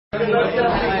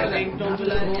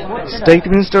State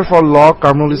Minister for Law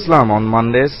Kamrul Islam on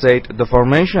Monday said the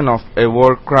formation of a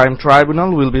war crime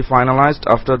tribunal will be finalized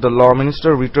after the Law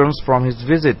Minister returns from his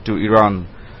visit to Iran.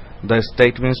 The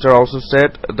State Minister also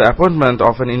said the appointment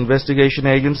of an investigation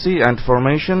agency and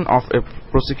formation of a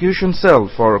prosecution cell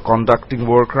for conducting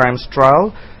war crimes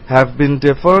trial have been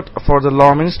deferred for the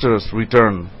Law Minister's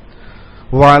return.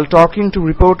 While talking to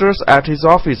reporters at his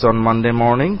office on Monday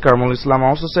morning, Kamrul Islam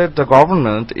also said the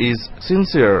government is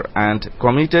sincere and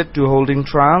committed to holding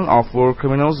trial of war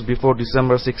criminals before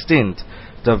December 16th,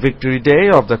 the victory day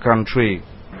of the country.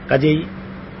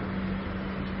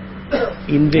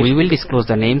 We will disclose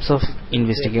the names of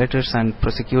investigators and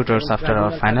prosecutors after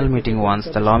our final meeting once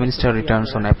the Law Minister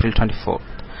returns on April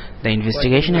 24th. The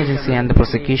investigation agency and the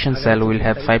prosecution cell will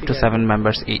have 5 to 7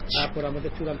 members each.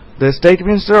 The State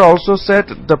Minister also said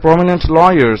the prominent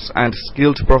lawyers and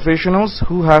skilled professionals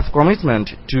who have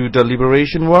commitment to the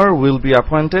liberation war will be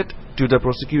appointed to the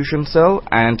prosecution cell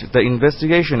and the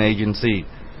investigation agency.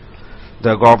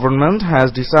 The government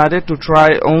has decided to try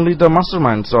only the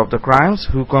masterminds of the crimes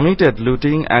who committed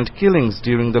looting and killings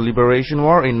during the liberation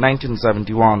war in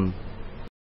 1971.